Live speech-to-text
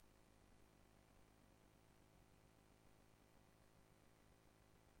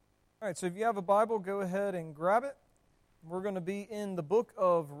All right, so if you have a Bible, go ahead and grab it. We're going to be in the book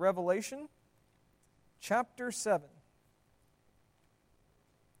of Revelation, chapter 7.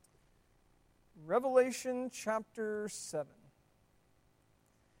 Revelation, chapter 7.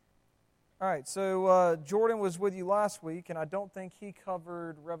 All right, so Jordan was with you last week, and I don't think he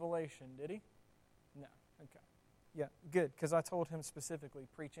covered Revelation, did he? No, okay. Yeah, good, because I told him specifically,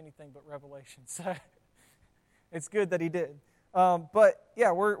 preach anything but Revelation, so it's good that he did. But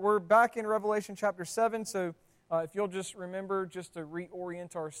yeah, we're back in Revelation chapter 7, so if you'll just remember, just to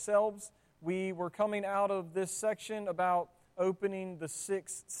reorient ourselves, we were coming out of this section about opening the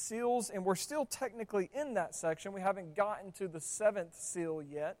six seals, and we're still technically in that section. We haven't gotten to the seventh seal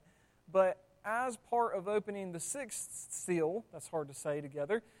yet, but as part of opening the sixth seal, that's hard to say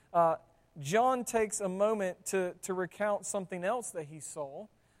together, John takes a moment to recount something else that he saw.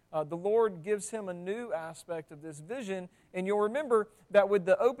 The Lord gives him a new aspect of this vision. And you'll remember that with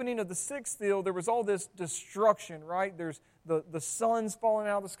the opening of the sixth seal, there was all this destruction, right? There's the sun's falling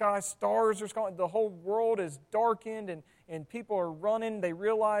out of the sky, stars are falling, the whole world is darkened, and people are running. They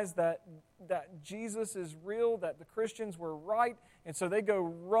realize that Jesus is real, that the Christians were right, and so they go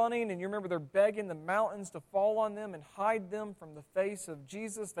running, and you remember they're begging the mountains to fall on them and hide them from the face of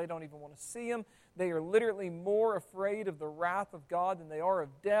Jesus. They don't even want to see him. They are literally more afraid of the wrath of God than they are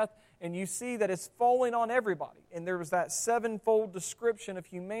of death, and you see that it's falling on everybody. And there was that sevenfold description of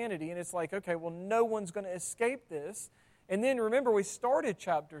humanity, and it's like, okay, well, no one's going to escape this. And then remember, we started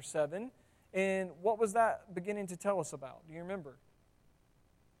chapter 7, and what was that beginning to tell us about? Do you remember?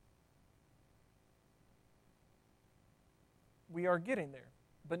 We are getting there,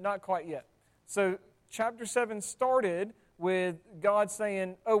 but not quite yet. So chapter 7 started with God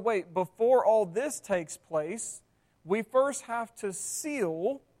saying, oh wait, before all this takes place, we first have to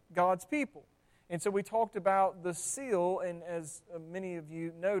seal God's people. And so we talked about the seal, and as many of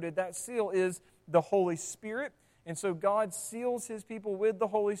you noted, that seal is the Holy Spirit. And so God seals His people with the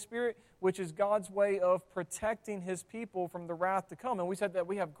Holy Spirit, which is God's way of protecting His people from the wrath to come. And we said that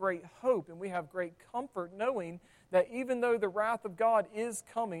we have great hope and we have great comfort knowing that even though the wrath of God is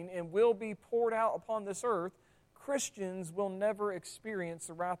coming and will be poured out upon this earth, Christians will never experience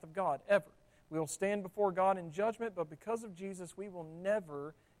the wrath of God, ever. We will stand before God in judgment, but because of Jesus, we will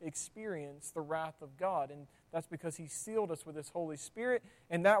never experience the wrath of God. And that's because He sealed us with His Holy Spirit,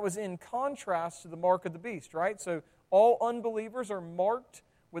 and that was in contrast to the mark of the beast, right? So all unbelievers are marked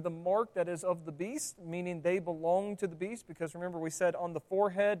with a mark that is of the beast, meaning they belong to the beast, because remember we said on the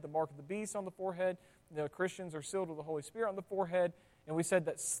forehead, the mark of the beast on the forehead, the Christians are sealed with the Holy Spirit on the forehead, and we said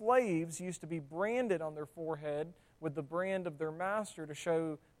that slaves used to be branded on their forehead with the brand of their master to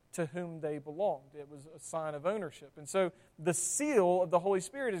show to whom they belonged. It was a sign of ownership. And so the seal of the Holy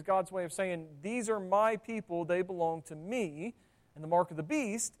Spirit is God's way of saying, these are my people, they belong to me. And the mark of the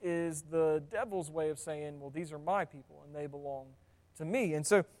beast is the devil's way of saying, well, these are my people, and they belong to me. And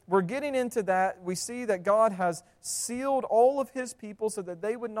so we're getting into that. We see that God has sealed all of His people so that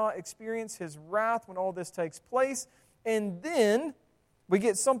they would not experience His wrath when all this takes place. And then we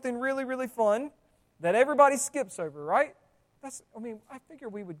get something really, really fun that everybody skips over, right? I figure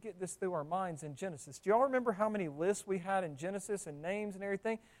we would get this through our minds in Genesis. Do y'all remember how many lists we had in Genesis and names and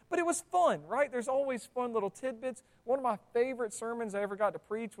everything? But it was fun, right? There's always fun little tidbits. One of my favorite sermons I ever got to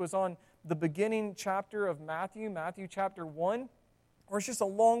preach was on the beginning chapter of Matthew chapter 1, where it's just a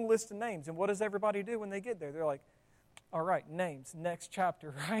long list of names. And what does everybody do when they get there? They're like, all right, names, next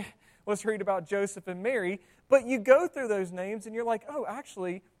chapter, right? Let's read about Joseph and Mary. But you go through those names and you're like, oh,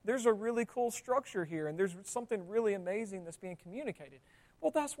 actually, there's a really cool structure here, and there's something really amazing that's being communicated.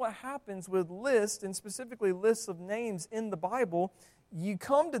 Well, that's what happens with lists, and specifically lists of names in the Bible. You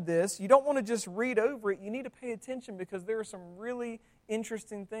come to this, you don't want to just read over it, you need to pay attention because there are some really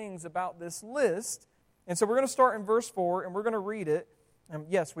interesting things about this list. And so we're going to start in verse 4, and we're going to read it.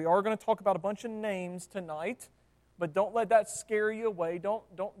 Yes, we are going to talk about a bunch of names tonight, but don't let that scare you away. Don't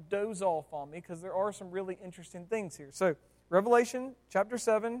doze off on me, because there are some really interesting things here. So, Revelation chapter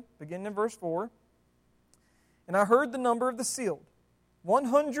 7, beginning in verse 4. And I heard the number of the sealed,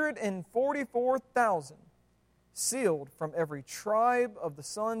 144,000, sealed from every tribe of the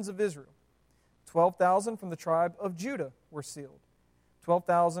sons of Israel. 12,000 from the tribe of Judah were sealed.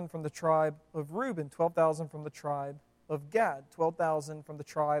 12,000 from the tribe of Reuben. 12,000 from the tribe of Gad. 12,000 from the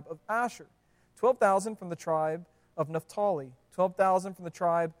tribe of Asher. 12,000 from the tribe of Naphtali. 12,000 from the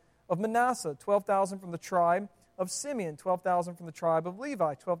tribe of Manasseh. 12,000 from the tribe of Simeon, 12,000 from the tribe of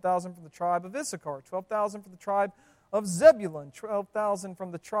Levi, 12,000 from the tribe of Issachar, 12,000 from the tribe of Zebulun, 12,000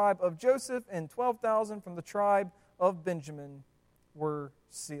 from the tribe of Joseph, and 12,000 from the tribe of Benjamin were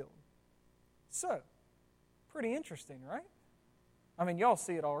sealed. So, pretty interesting, right? I mean, y'all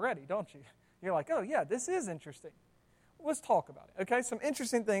see it already, don't you? You're like, oh yeah, this is interesting. Let's talk about it, okay? Some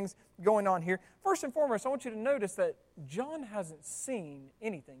interesting things going on here. First and foremost, I want you to notice that John hasn't seen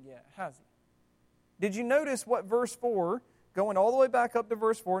anything yet, has he? Did you notice what verse 4, going all the way back up to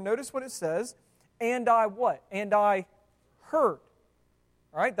verse 4, notice what it says, and I what? And I heard.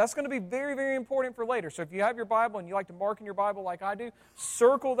 All right, that's going to be very, very important for later. So if you have your Bible and you like to mark in your Bible like I do,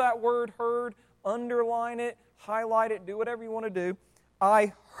 circle that word heard, underline it, highlight it, do whatever you want to do.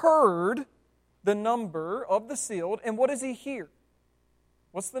 I heard the number of the sealed, and what does he hear?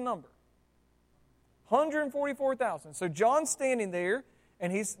 What's the number? 144,000. So John's standing there,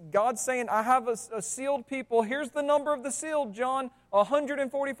 and God's saying, I have a sealed people. Here's the number of the sealed, John,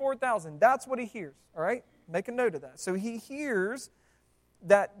 144,000. That's what he hears, all right? Make a note of that. So he hears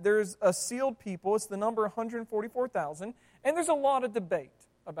that there's a sealed people. It's the number 144,000, and there's a lot of debate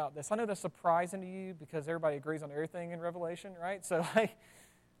about this. I know that's surprising to you because everybody agrees on everything in Revelation, right? So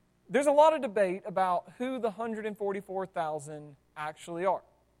there's a lot of debate about who the 144,000 actually are.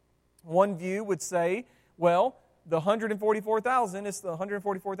 One view would say, well, the 144,000 is the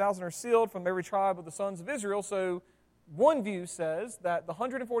 144,000 are sealed from every tribe of the sons of Israel. So one view says that the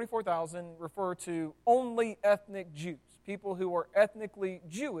 144,000 refer to only ethnic Jews, people who are ethnically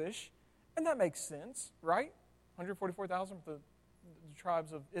Jewish, and that makes sense, right? 144,000 for the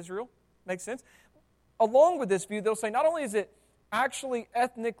tribes of Israel makes sense. Along with this view, they'll say not only is it actually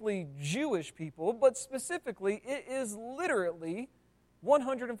ethnically Jewish people, but specifically it is literally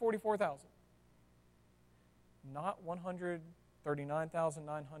 144,000. Not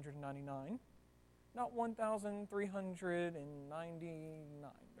 139,999, not 1,399,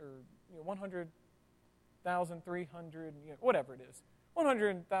 or 100,300, whatever it is.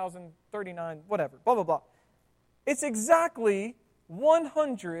 100,039, whatever, blah, blah, blah. It's exactly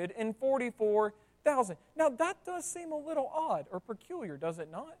 144,000. Now, that does seem a little odd or peculiar, does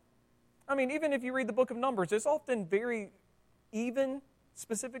it not? I mean, even if you read the book of Numbers, it's often very even,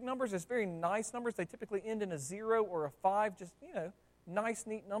 specific numbers. It's very nice numbers. They typically end in a 0 or a 5, just, nice,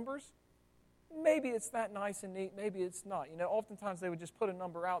 neat numbers. Maybe it's that nice and neat. Maybe it's not. Oftentimes they would just put a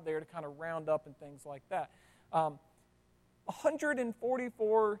number out there to kind of round up and things like that.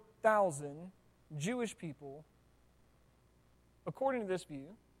 144,000 Jewish people, according to this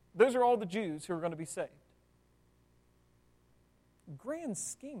view, those are all the Jews who are going to be saved. Grand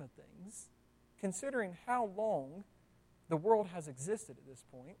scheme of things, considering how long the world has existed at this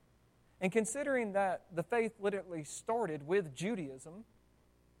point, and considering that the faith literally started with Judaism,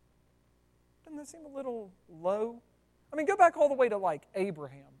 doesn't that seem a little low? I mean, go back all the way to like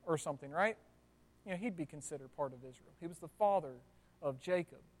Abraham or something, right? He'd be considered part of Israel. He was the father of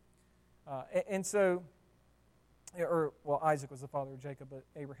Jacob. Isaac was the father of Jacob, but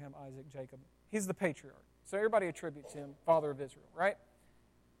Abraham, Isaac, Jacob. He's the patriarch. So everybody attributes him father of Israel, right?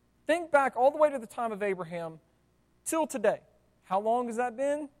 Think back all the way to the time of Abraham till today. How long has that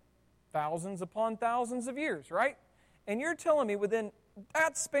been? Thousands upon thousands of years, right? And you're telling me within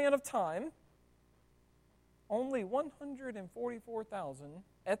that span of time, only 144,000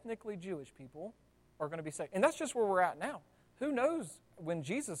 ethnically Jewish people are going to be saved. And that's just where we're at now. Who knows when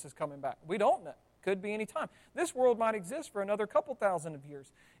Jesus is coming back? We don't know. Could be any time. This world might exist for another couple thousand of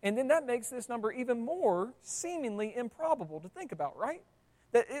years. And then that makes this number even more seemingly improbable to think about, right?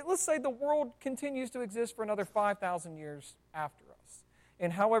 Let's say the world continues to exist for another 5,000 years after us,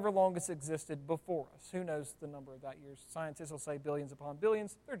 and however long it's existed before us. Who knows the number of that years? Scientists will say billions upon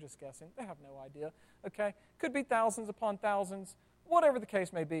billions. They're just guessing. They have no idea. Okay? Could be thousands upon thousands. Whatever the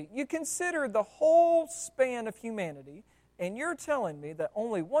case may be. You consider the whole span of humanity, and you're telling me that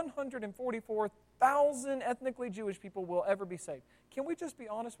only 144,000 ethnically Jewish people will ever be saved. Can we just be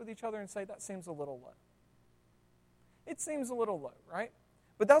honest with each other and say that seems a little low? It seems a little low, right?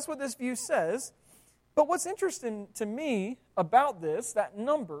 But that's what this view says. But what's interesting to me about this, that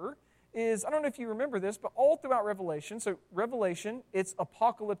number, is, I don't know if you remember this, but all throughout Revelation, so Revelation, it's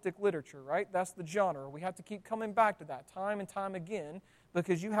apocalyptic literature, right? That's the genre. We have to keep coming back to that time and time again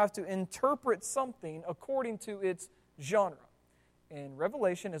because you have to interpret something according to its genre. And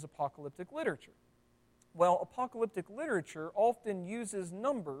Revelation is apocalyptic literature. Well, apocalyptic literature often uses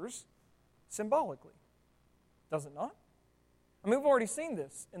numbers symbolically. Does it not? I mean, we've already seen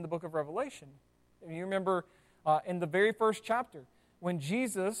this in the book of Revelation. You remember in the very first chapter when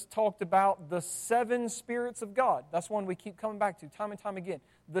Jesus talked about the 7 spirits of God. That's one we keep coming back to time and time again.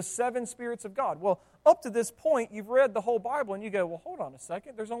 The 7 spirits of God. Well, up to this point, you've read the whole Bible and you go, well, hold on a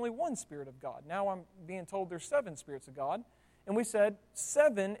second. There's only one Spirit of God. Now I'm being told there's 7 spirits of God. And we said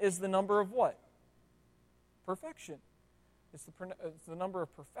 7 is the number of what? Perfection. It's the number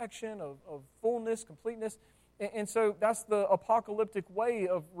of perfection, of fullness, completeness. And so that's the apocalyptic way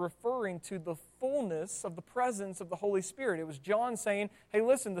of referring to the fullness of the presence of the Holy Spirit. It was John saying, hey,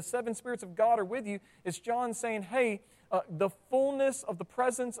 listen, the seven spirits of God are with you. It's John saying, hey, the fullness of the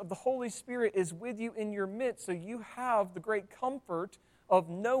presence of the Holy Spirit is with you in your midst, so you have the great comfort of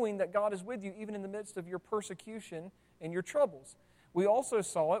knowing that God is with you even in the midst of your persecution and your troubles. We also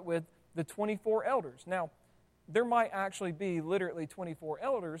saw it with the 24 elders. Now, there might actually be literally 24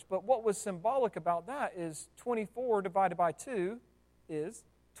 elders, but what was symbolic about that is 24 divided by 2 is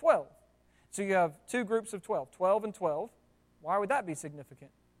 12. So you have two groups of 12, 12 and 12. Why would that be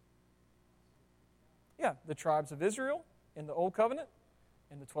significant? Yeah, the tribes of Israel in the Old Covenant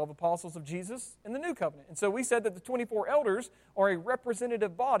and the 12 apostles of Jesus in the New Covenant. And so we said that the 24 elders are a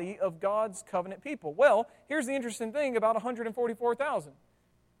representative body of God's covenant people. Well, here's the interesting thing about 144,000.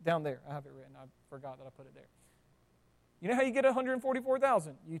 Down there, I have it written. I forgot that I put it there. You know how you get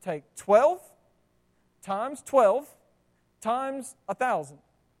 144,000? You take 12 times 12 times 1,000,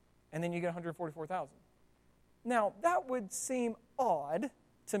 and then you get 144,000. Now, that would seem odd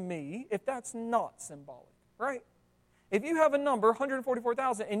to me if that's not symbolic, right? If you have a number,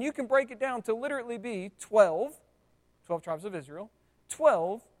 144,000, and you can break it down to literally be 12 tribes of Israel,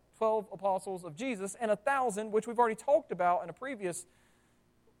 12 apostles of Jesus, and 1,000, which we've already talked about in a previous.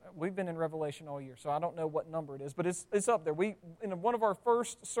 We've been in Revelation all year, so I don't know what number it is, but it's up there. In one of our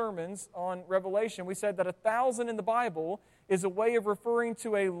first sermons on Revelation, we said that 1,000 in the Bible is a way of referring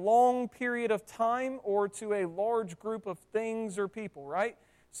to a long period of time or to a large group of things or people, right?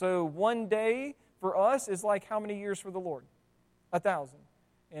 So one day for us is like how many years for the Lord? 1,000.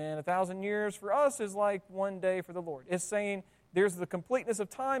 And 1,000 years for us is like one day for the Lord. It's saying there's the completeness of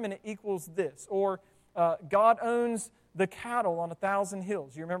time and it equals this. Or God owns the cattle on 1,000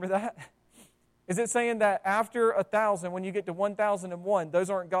 hills. You remember that? Is it saying that after 1,000, when you get to 1,001, those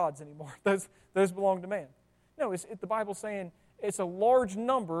aren't God's anymore? Those belong to man. No, the Bible's saying it's a large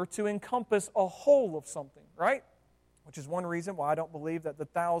number to encompass a whole of something, right? Which is one reason why I don't believe that the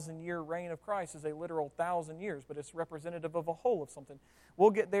 1,000-year reign of Christ is a literal 1,000 years, but it's representative of a whole of something.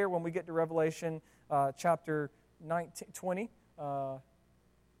 We'll get there when we get to Revelation chapter 20.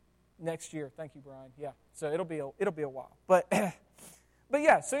 Next year. Thank you, Brian. Yeah. So it'll be a while. But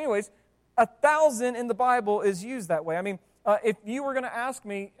yeah, so anyways, 1,000 in the Bible is used that way. I mean, if you were going to ask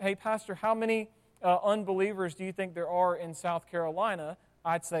me, hey, Pastor, how many unbelievers do you think there are in South Carolina?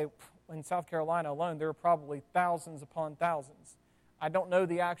 I'd say in South Carolina alone, there are probably thousands upon thousands. I don't know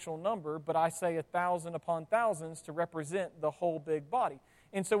the actual number, but I say 1,000 upon thousands to represent the whole big body.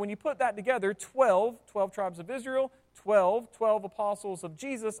 And so when you put that together, 12 tribes of Israel, 12 apostles of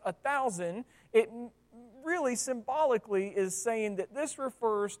Jesus, 1,000, it really symbolically is saying that this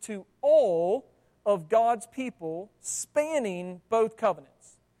refers to all of God's people spanning both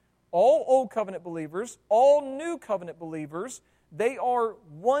covenants. All Old Covenant believers, all New Covenant believers, they are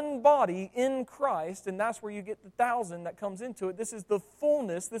one body in Christ, and that's where you get the 1,000 that comes into it. This is the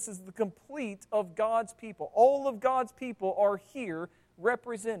fullness, this is the complete of God's people. All of God's people are here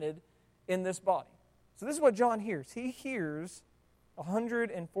represented in this body. So this is what John hears. He hears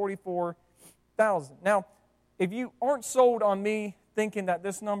 144,000. Now, if you aren't sold on me thinking that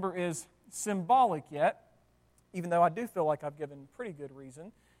this number is symbolic yet, even though I do feel like I've given pretty good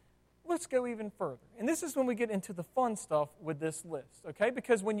reason, let's go even further. And this is when we get into the fun stuff with this list, okay?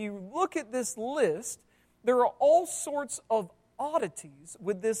 Because when you look at this list, there are all sorts of oddities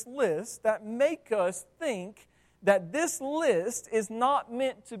with this list that make us think that this list is not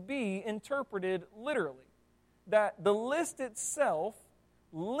meant to be interpreted literally. That the list itself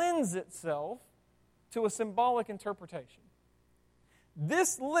lends itself to a symbolic interpretation.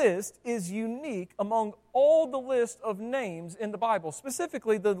 This list is unique among all the list of names in the Bible,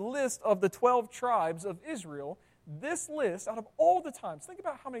 specifically the list of the 12 tribes of Israel. This list, out of all the times, think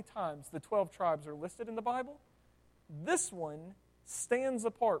about how many times the 12 tribes are listed in the Bible. This one stands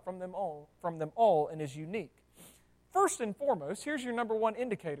apart from them all and is unique. First and foremost, here's your number one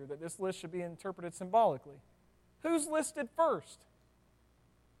indicator that this list should be interpreted symbolically. Who's listed first?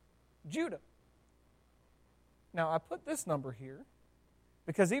 Judah. Now, I put this number here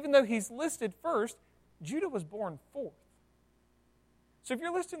because even though he's listed first, Judah was born fourth. So if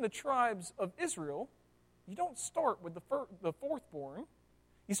you're listing the tribes of Israel, you don't start with the fourth-born.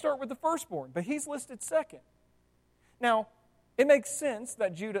 You start with the firstborn, but he's listed second. Now, it makes sense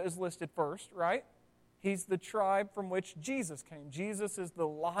that Judah is listed first, right? He's the tribe from which Jesus came. Jesus is the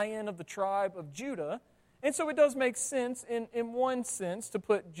Lion of the tribe of Judah. And so it does make sense in one sense to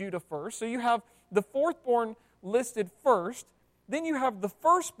put Judah first. So you have the fourthborn listed first. Then you have the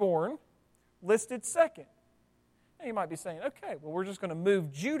firstborn listed second. Now you might be saying, okay, well, we're just going to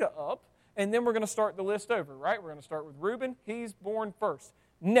move Judah up And then we're going to start the list over, right? We're going to start with Reuben. He's born first.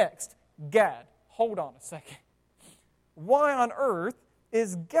 Next, Gad. Hold on a second. Why on earth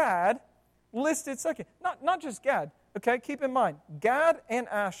is Gad listed second? Not just Gad, okay? Keep in mind, Gad and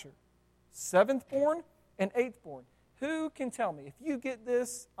Asher, seventh born and eighth born. Who can tell me? If you get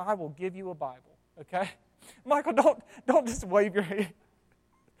this, I will give you a Bible, okay? Michael, don't just wave your hand.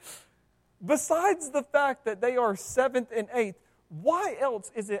 Besides the fact that they are seventh and eighth, why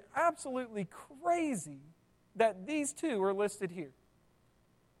else is it absolutely crazy that these two are listed here?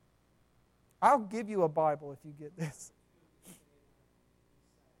 I'll give you a Bible if you get this.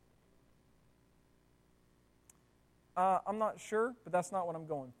 I'm not sure, but that's not what I'm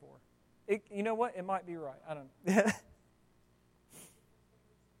going for. You know what? It might be right. I don't know.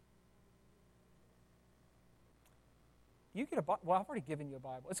 You get a Bible. Well, I've already given you a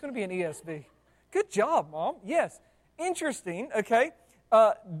Bible. It's going to be an ESV. Good job, Mom. Yes. Interesting, okay?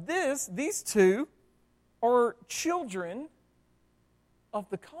 These two are children of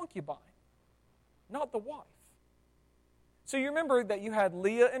the concubine, not the wife. So you remember that you had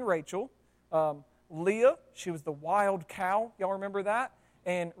Leah and Rachel. Leah, she was the wild cow. Y'all remember that?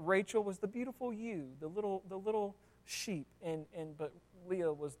 And Rachel was the beautiful ewe, the little sheep. But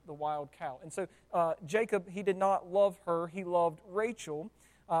Leah was the wild cow. And so Jacob, he did not love her. He loved Rachel.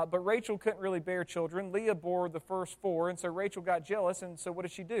 But Rachel couldn't really bear children. Leah bore the first four, and so Rachel got jealous, and so what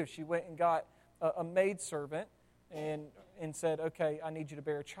did she do? She went and got a maidservant and said, okay, I need you to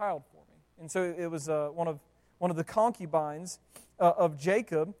bear a child for me. And so it was one of the concubines of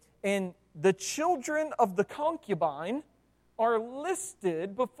Jacob, and the children of the concubine are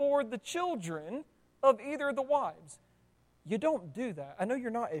listed before the children of either of the wives. You don't do that. I know you're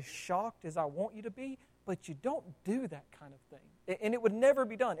not as shocked as I want you to be, but you don't do that kind of thing. And it would never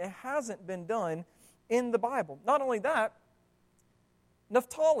be done. It hasn't been done in the Bible. Not only that,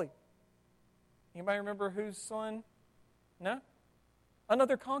 Naphtali. Anybody remember whose son? No?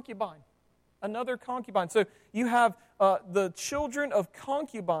 Another concubine. Another concubine. So you have the children of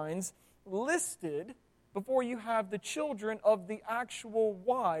concubines listed before you have the children of the actual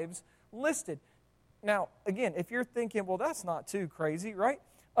wives listed. Now, again, if you're thinking, well, that's not too crazy, right?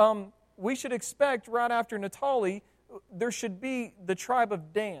 We should expect right after Naphtali, there should be the tribe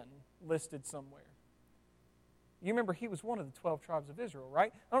of Dan listed somewhere. You remember he was one of the 12 tribes of Israel,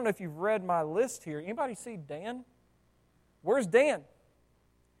 right? I don't know if you've read my list here. Anybody see Dan? Where's Dan?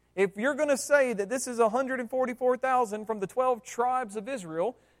 If you're going to say that this is 144,000 from the 12 tribes of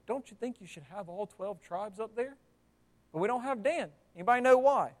Israel, don't you think you should have all 12 tribes up there? But we don't have Dan. Anybody know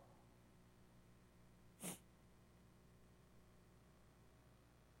why?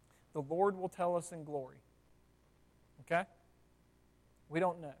 The Lord will tell us in glory. Okay? We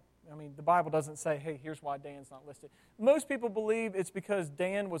don't know. I mean, the Bible doesn't say, hey, here's why Dan's not listed. Most people believe it's because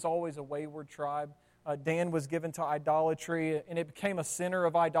Dan was always a wayward tribe. Dan was given to idolatry, and it became a center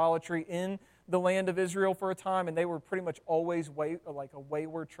of idolatry in the land of Israel for a time, and they were pretty much always like a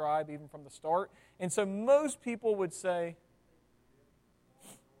wayward tribe, even from the start. And so most people would say,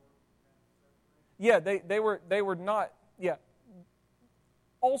 yeah, they were not, yeah,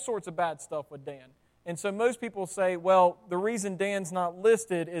 all sorts of bad stuff with Dan. And so most people say, well, the reason Dan's not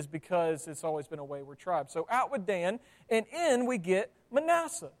listed is because it's always been a wayward tribe. So out with Dan, and in we get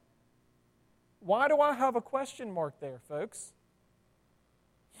Manasseh. Why do I have a question mark there, folks?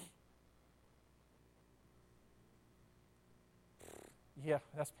 Yeah,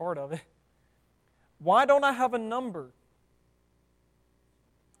 that's part of it. Why don't I have a number?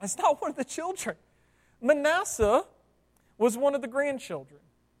 It's not one of the children. Manasseh was one of the grandchildren.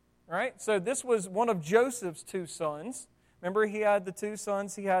 Right? So this was one of Joseph's two sons. Remember, he had the two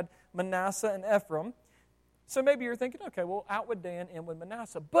sons. He had Manasseh and Ephraim. So maybe you're thinking, okay, well, out with Dan, in with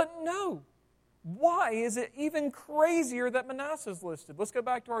Manasseh. But no. Why is it even crazier that Manasseh is listed? Let's go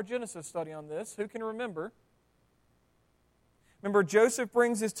back to our Genesis study on this. Who can remember? Remember, Joseph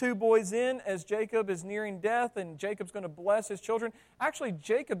brings his two boys in as Jacob is nearing death, and Jacob's going to bless his children. Actually,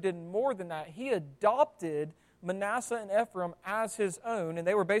 Jacob did more than that. He adopted Manasseh and Ephraim as his own, and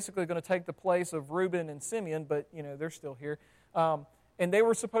they were basically going to take the place of Reuben and Simeon, but, they're still here. And they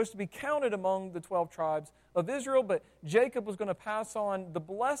were supposed to be counted among the 12 tribes of Israel, but Jacob was going to pass on the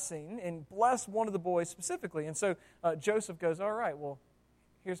blessing and bless one of the boys specifically. And so Joseph goes, all right, well,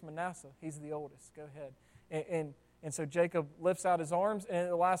 here's Manasseh. He's the oldest. Go ahead. And so Jacob lifts out his arms, and at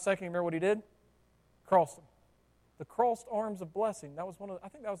the last second, you remember what he did? Crossed them. The crossed arms of blessing. That was I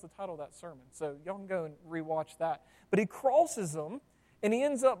think that was the title of that sermon. So y'all can go and rewatch that. But he crosses them, and he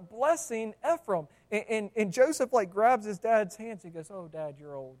ends up blessing Ephraim. And Joseph grabs his dad's hands. He goes, oh, Dad,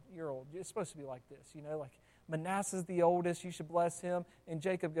 you're old. You're old. It's supposed to be like this. Like Manasseh's the oldest. You should bless him. And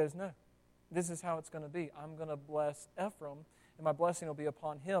Jacob goes, no, this is how it's going to be. I'm going to bless Ephraim, and my blessing will be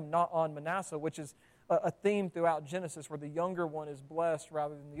upon him, not on Manasseh, which is a theme throughout Genesis where the younger one is blessed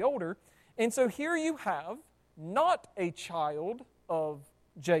rather than the older. And so here you have not a child of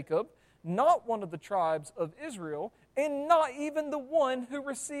Jacob, not one of the tribes of Israel, and not even the one who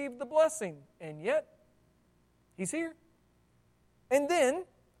received the blessing. And yet, he's here. And then,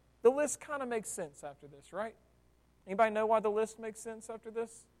 the list kind of makes sense after this, right? Anybody know why the list makes sense after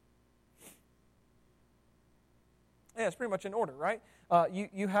this? Yeah, it's pretty much in order, right?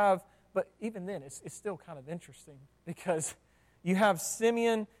 You have, but even then, it's still kind of interesting because you have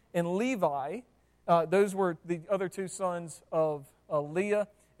Simeon and Levi. Those were the other two sons of Leah.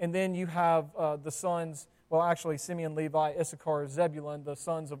 And then you have the sons, well, actually, Simeon, Levi, Issachar, Zebulun, the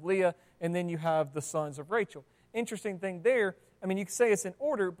sons of Leah. And then you have the sons of Rachel. Interesting thing there, I mean, you could say it's in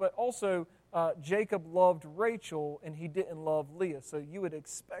order, but also Jacob loved Rachel and he didn't love Leah. So you would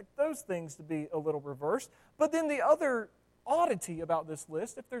expect those things to be a little reversed. But then the other oddity about this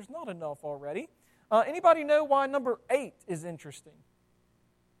list, if there's not enough already, anybody know why number 8 is interesting?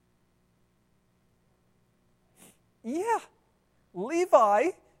 Yeah, Levi,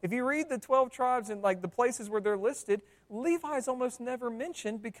 if you read the 12 tribes and like the places where they're listed, Levi is almost never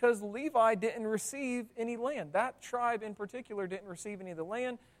mentioned because Levi didn't receive any land. That tribe in particular didn't receive any of the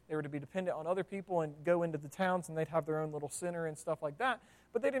land. They were to be dependent on other people and go into the towns and they'd have their own little center and stuff like that.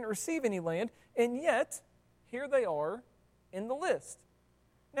 But they didn't receive any land, and yet, here they are in the list.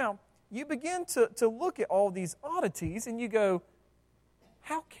 Now, you begin to look at all these oddities and you go,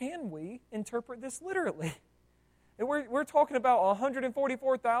 how can we interpret this literally? And we're talking about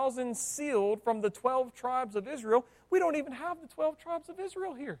 144,000 sealed from the 12 tribes of Israel. We don't even have the 12 tribes of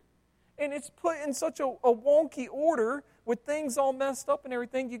Israel here. And it's put in such a wonky order with things all messed up and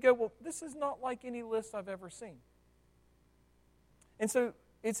everything. You go, well, this is not like any list I've ever seen. And so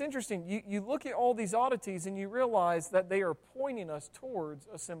it's interesting. You look at all these oddities and you realize that they are pointing us towards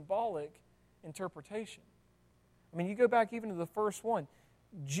a symbolic interpretation. I mean, you go back even to the first one,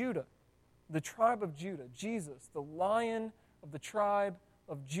 Judah. The tribe of Judah, Jesus, the Lion of the tribe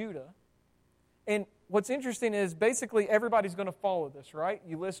of Judah. And what's interesting is basically everybody's going to follow this, right?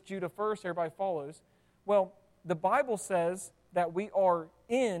 You list Judah first, everybody follows. Well, the Bible says that we are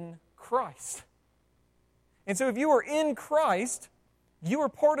in Christ. And so if you are in Christ, you are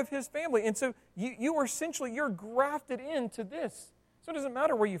part of His family. And so you are essentially, you're grafted into this. So it doesn't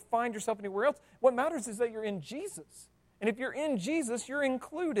matter where you find yourself anywhere else. What matters is that you're in Jesus. And if you're in Jesus, you're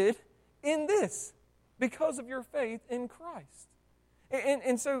included in this because of your faith in Christ.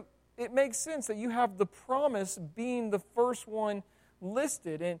 And so it makes sense that you have the promise being the first one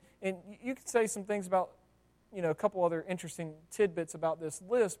listed. And you could say some things about, a couple other interesting tidbits about this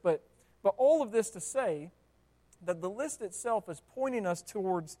list, but all of this to say that the list itself is pointing us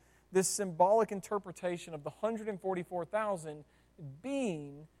towards this symbolic interpretation of the 144,000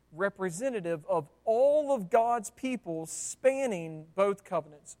 being representative of all of God's people spanning both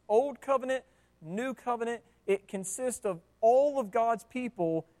covenants. Old covenant, new covenant, it consists of all of God's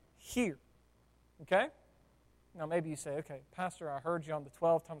people here. Okay? Now maybe you say, okay, Pastor, I heard you on the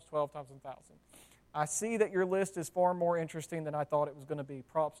 12 times 12 times 1,000. I see that your list is far more interesting than I thought it was going to be.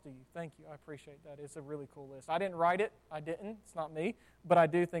 Props to you. Thank you. I appreciate that. It's a really cool list. I didn't write it. I didn't. It's not me. But I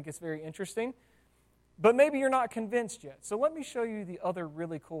do think it's very interesting. But maybe you're not convinced yet. So let me show you the other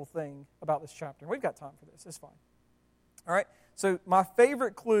really cool thing about this chapter. We've got time for this. It's fine. All right? So my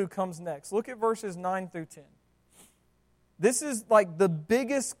favorite clue comes next. Look at verses 9 through 10. This is like the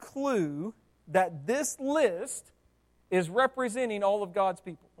biggest clue that this list is representing all of God's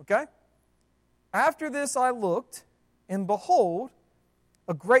people. Okay? After this I looked, and behold,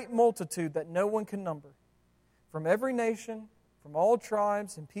 a great multitude that no one can number, from every nation, from all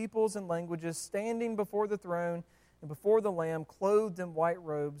tribes and peoples and languages, standing before the throne and before the Lamb, clothed in white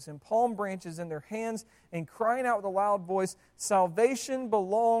robes and palm branches in their hands, and crying out with a loud voice, "Salvation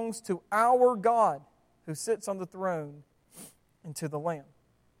belongs to our God, who sits on the throne, and to the Lamb."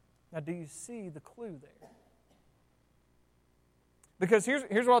 Now, do you see the clue there? Because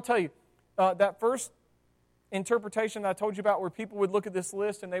here's what I'll tell you. That first interpretation that I told you about, where people would look at this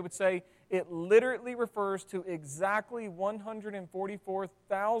list and they would say it literally refers to exactly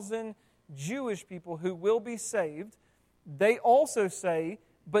 144,000 Jewish people who will be saved. They also say,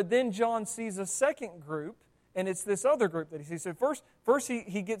 but then John sees a second group, and it's this other group that he sees. So first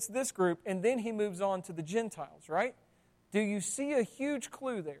he gets this group, and then he moves on to the Gentiles, right? Do you see a huge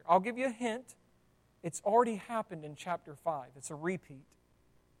clue there? I'll give you a hint. It's already happened in chapter 5. It's a repeat.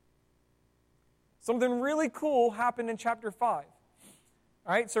 Something really cool happened in chapter 5. All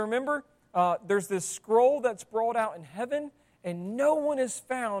right, so remember, there's this scroll that's brought out in heaven, and no one is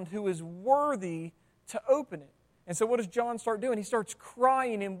found who is worthy to open it. And so what does John start doing? He starts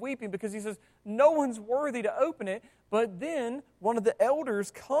crying and weeping because he says, no one's worthy to open it. But then one of the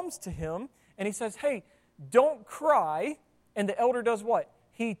elders comes to him and he says, hey, don't cry. And the elder does what?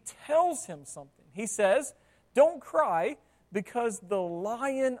 He tells him something. He says, don't cry, because the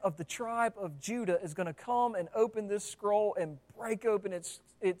Lion of the tribe of Judah is going to come and open this scroll and break open its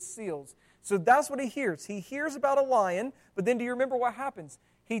seals. So that's what he hears. He hears about a lion, but then do you remember what happens?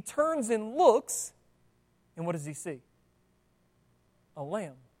 He turns and looks, and what does he see? A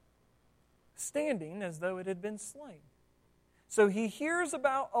lamb, standing as though it had been slain. So he hears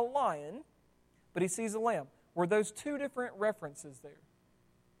about a lion, but he sees a lamb. Were those two different references there?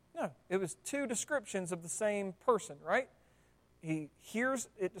 No, it was two descriptions of the same person, right? He hears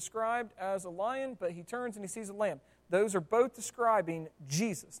it described as a lion, but he turns and he sees a lamb. Those are both describing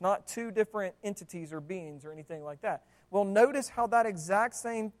Jesus, not two different entities or beings or anything like that. Well, notice how that exact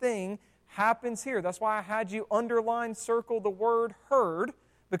same thing happens here. That's why I had you underline, circle the word heard,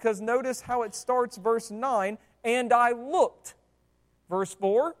 because notice how it starts verse 9, and I looked. Verse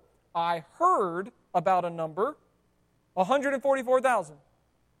 4, I heard about a number, 144,000.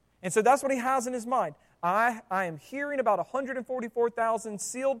 And so that's what he has in his mind. I am hearing about 144,000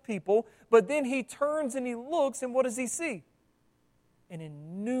 sealed people, but then he turns and he looks, and what does he see? An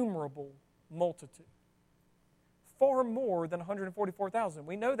innumerable multitude. Far more than 144,000.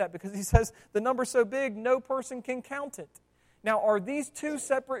 We know that because he says the number's so big, no person can count it. Now, are these two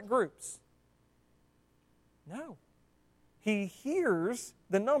separate groups? No. He hears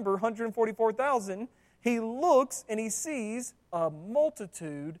the number 144,000. He looks and he sees a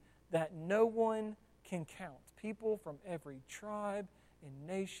multitude that no one can count. People from every tribe and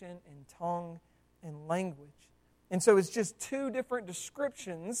nation and tongue and language. And so it's just two different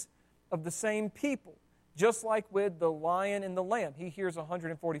descriptions of the same people. Just like with the lion and the lamb. He hears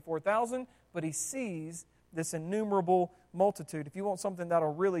 144,000, but he sees this innumerable multitude. If you want something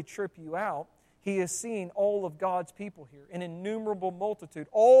that'll really trip you out, he is seeing all of God's people here, an innumerable multitude,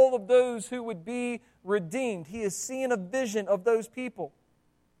 all of those who would be redeemed. He is seeing a vision of those people.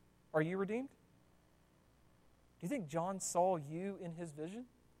 Are you redeemed? Do you think John saw you in his vision?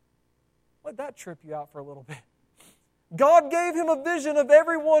 Let that trip you out for a little bit. God gave him a vision of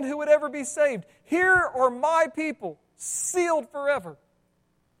everyone who would ever be saved. Here are my people, sealed forever.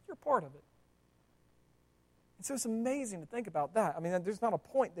 You're part of it. And so it's amazing to think about that. I mean, there's not a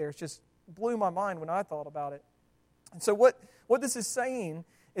point there. It just blew my mind when I thought about it. And so what this is saying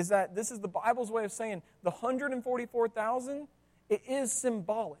is that this is the Bible's way of saying the 144,000, it is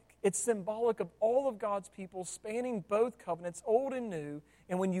symbolic. It's symbolic of all of God's people spanning both covenants, old and new.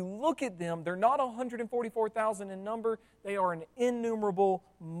 And when you look at them, they're not 144,000 in number. They are an innumerable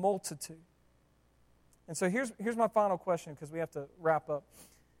multitude. And so here's my final question, because we have to wrap up.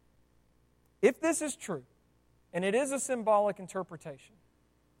 If this is true, and it is a symbolic interpretation,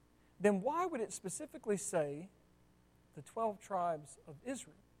 then why would it specifically say the 12 tribes of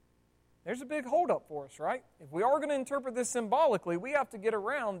Israel? There's a big holdup for us, right? If we are going to interpret this symbolically, we have to get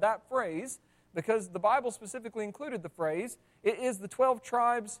around that phrase, because the Bible specifically included the phrase, it is the 12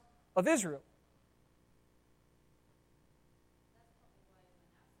 tribes of Israel.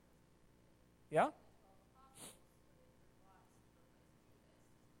 Yeah?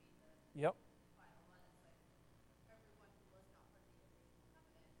 Yep.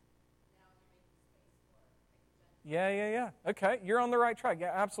 Yeah. Okay, you're on the right track.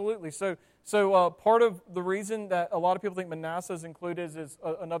 Yeah, absolutely. So part of the reason that a lot of people think Manasseh is included is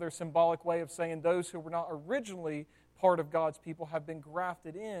another symbolic way of saying those who were not originally part of God's people have been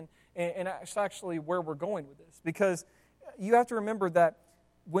grafted in, and that's actually where we're going with this. Because you have to remember that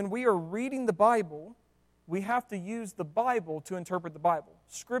when we are reading the Bible, we have to use the Bible to interpret the Bible.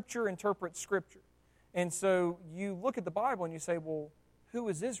 Scripture interprets Scripture. And so you look at the Bible and you say, well, who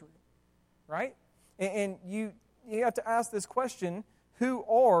is Israel? Right? And you have to ask this question, who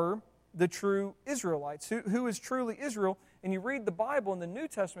are the true Israelites? Who is truly Israel? And you read the Bible, and the New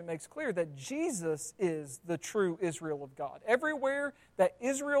Testament makes clear that Jesus is the true Israel of God. Everywhere that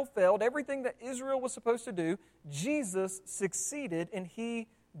Israel failed, everything that Israel was supposed to do, Jesus succeeded, and he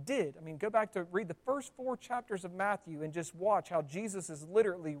did. I mean, go back to read the first 4 chapters of Matthew and just watch how Jesus is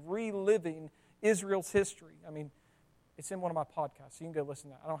literally reliving Israel's history. I mean, it's in one of my podcasts, so you can go listen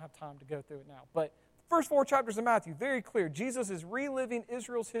to that. I don't have time to go through it now. But first 4 chapters of Matthew, very clear. Jesus is reliving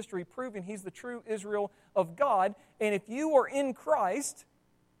Israel's history, proving he's the true Israel of God. And if you are in Christ,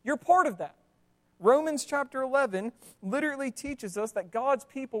 you're part of that. Romans chapter 11 literally teaches us that God's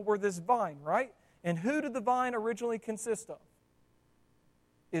people were this vine, right? And who did the vine originally consist of?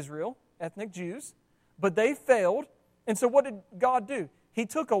 Israel, ethnic Jews. But they failed. And so what did God do? He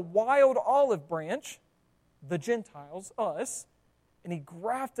took a wild olive branch, the Gentiles, us, and He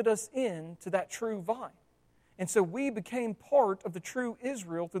grafted us into that true vine. And so we became part of the true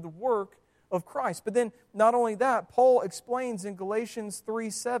Israel through the work of Christ. But then not only that, Paul explains in Galatians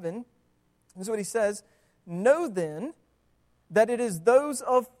 3:7, this is what he says, "Know then that it is those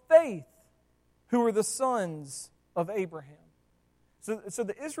of faith who are the sons of Abraham." So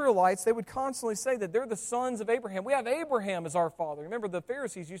the Israelites, they would constantly say that they're the sons of Abraham. We have Abraham as our father. Remember, the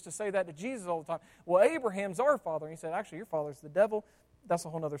Pharisees used to say that to Jesus all the time. Well, Abraham's our father. And he said, actually, your father's the devil. That's a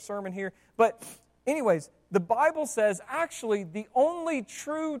whole other sermon here. But anyways, the Bible says actually the only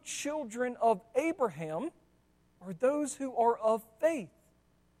true children of Abraham are those who are of faith.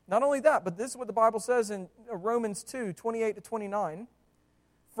 Not only that, but this is what the Bible says in Romans 2:28-29.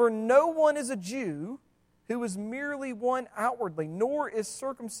 "For no one is a Jew who is merely one outwardly, nor is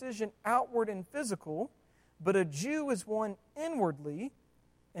circumcision outward and physical, but a Jew is one inwardly,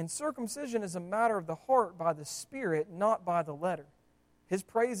 and circumcision is a matter of the heart by the Spirit, not by the letter. His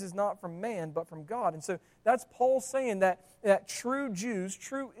praise is not from man, but from God." And so that's Paul saying that true Jews,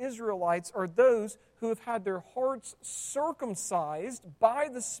 true Israelites, are those who have had their hearts circumcised by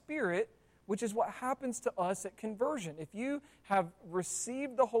the Spirit, which is what happens to us at conversion. If you have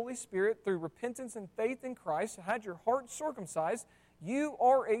received the Holy Spirit through repentance and faith in Christ, had your heart circumcised, you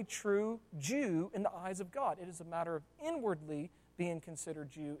are a true Jew in the eyes of God. It is a matter of inwardly being considered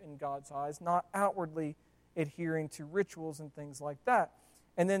Jew in God's eyes, not outwardly adhering to rituals and things like that.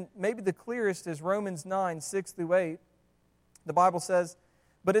 And then maybe the clearest is Romans 9:6-8. The Bible says,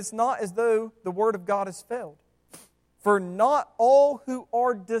 "But it's not as though the word of God has failed. For not all who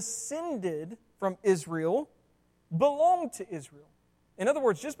are descended from Israel belong to Israel." In other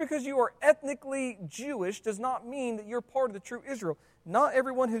words, just because you are ethnically Jewish does not mean that you're part of the true Israel. Not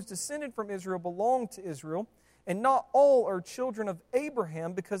everyone who's descended from Israel belong to Israel, and not all are children of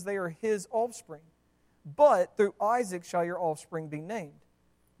Abraham because they are his offspring. But through Isaac shall your offspring be named.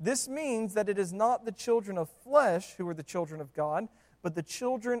 This means that it is not the children of flesh who are the children of God, but the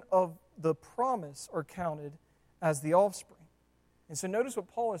children of the promise are counted as the offspring. And so notice what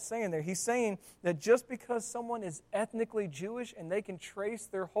Paul is saying there. He's saying that just because someone is ethnically Jewish and they can trace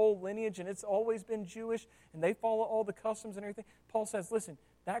their whole lineage and it's always been Jewish and they follow all the customs and everything, Paul says, listen,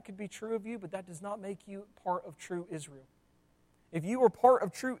 that could be true of you, but that does not make you part of true Israel. If you are part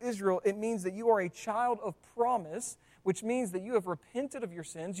of true Israel, it means that you are a child of promise, which means that you have repented of your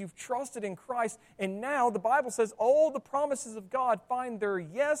sins, you've trusted in Christ, and now the Bible says all the promises of God find their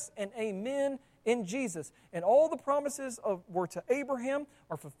yes and amen in Jesus. And all the promises were to Abraham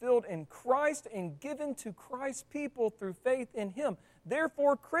are fulfilled in Christ and given to Christ's people through faith in Him.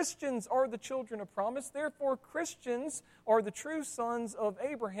 Therefore, Christians are the children of promise. Therefore, Christians are the true sons of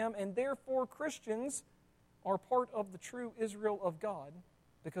Abraham. And therefore, Christians are part of the true Israel of God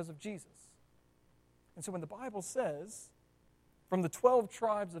because of Jesus. And so when the Bible says, from the 12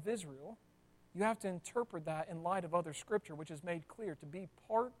 tribes of Israel, you have to interpret that in light of other Scripture, which is made clear. To be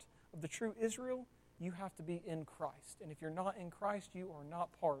part of the true Israel, you have to be in Christ. And if you're not in Christ, you are not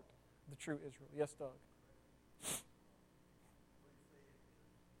part of the true Israel. Yes, Doug?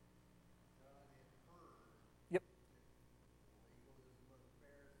 Yep.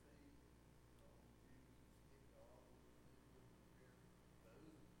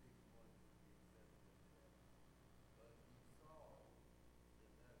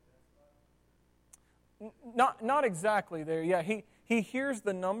 Not exactly there. Yeah, he hears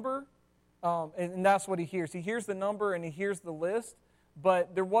the number, and that's what he hears. He hears the number and he hears the list,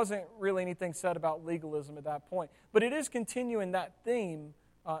 but there wasn't really anything said about legalism at that point. But it is continuing that theme,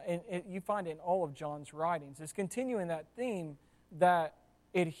 and you find it in all of John's writings. It's continuing that theme that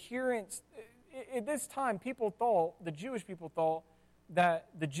adherence. At this time, the Jewish people thought that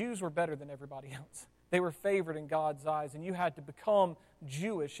the Jews were better than everybody else. They were favored in God's eyes, and you had to become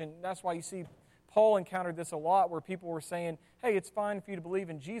Jewish, and that's why you see Paul encountered this a lot where people were saying, hey, it's fine for you to believe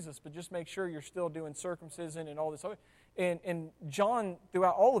in Jesus, but just make sure you're still doing circumcision and all this other. And John,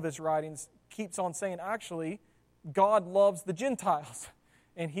 throughout all of his writings, keeps on saying, actually, God loves the Gentiles.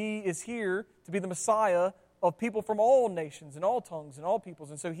 And He is here to be the Messiah of people from all nations and all tongues and all peoples.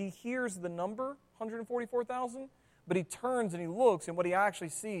 And so He hears the number, 144,000, but He turns and He looks, and what He actually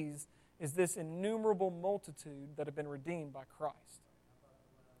sees is this innumerable multitude that have been redeemed by Christ.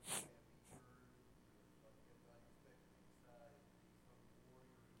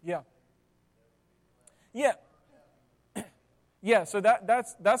 Yeah. Yeah. Yeah, so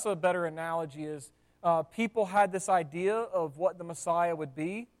that's a better analogy is people had this idea of what the Messiah would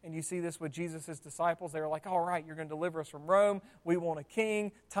be, and you see this with Jesus' disciples. They were like, all right, you're going to deliver us from Rome. We want a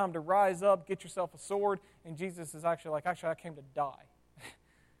king. Time to rise up, get yourself a sword. And Jesus is actually like, actually, I came to die.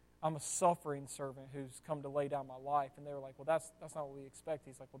 I'm a suffering servant who's come to lay down my life. And they were like, well, that's not what we expect.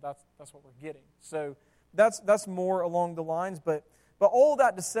 He's like, well, that's what we're getting. So that's more along the lines. But all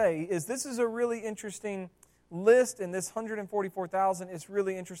that to say is this is a really interesting list, and this 144,000 is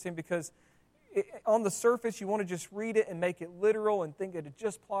really interesting because on the surface, you want to just read it and make it literal and think that it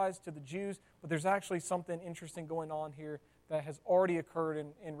just applies to the Jews, but there's actually something interesting going on here that has already occurred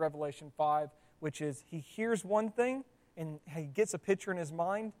in Revelation 5, which is he hears one thing and he gets a picture in his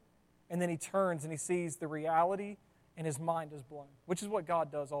mind, and then he turns and he sees the reality, and his mind is blown, which is what God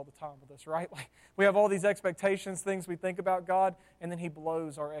does all the time with us, right? Like we have all these expectations, things we think about God, and then he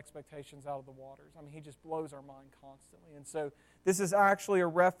blows our expectations out of the waters. I mean, he just blows our mind constantly. And so this is actually a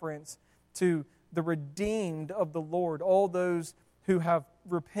reference to the redeemed of the Lord, all those who have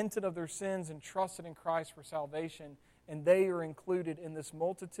repented of their sins and trusted in Christ for salvation, and they are included in this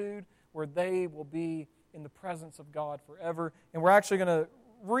multitude where they will be in the presence of God forever. And we're actually going to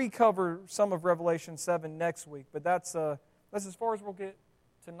recover some of Revelation 7 next week, but that's as far as we'll get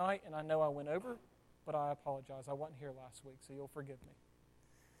tonight, and I know I went over, but I apologize. I wasn't here last week, so you'll forgive me.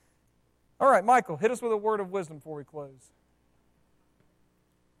 All right, Michael, hit us with a word of wisdom before we close.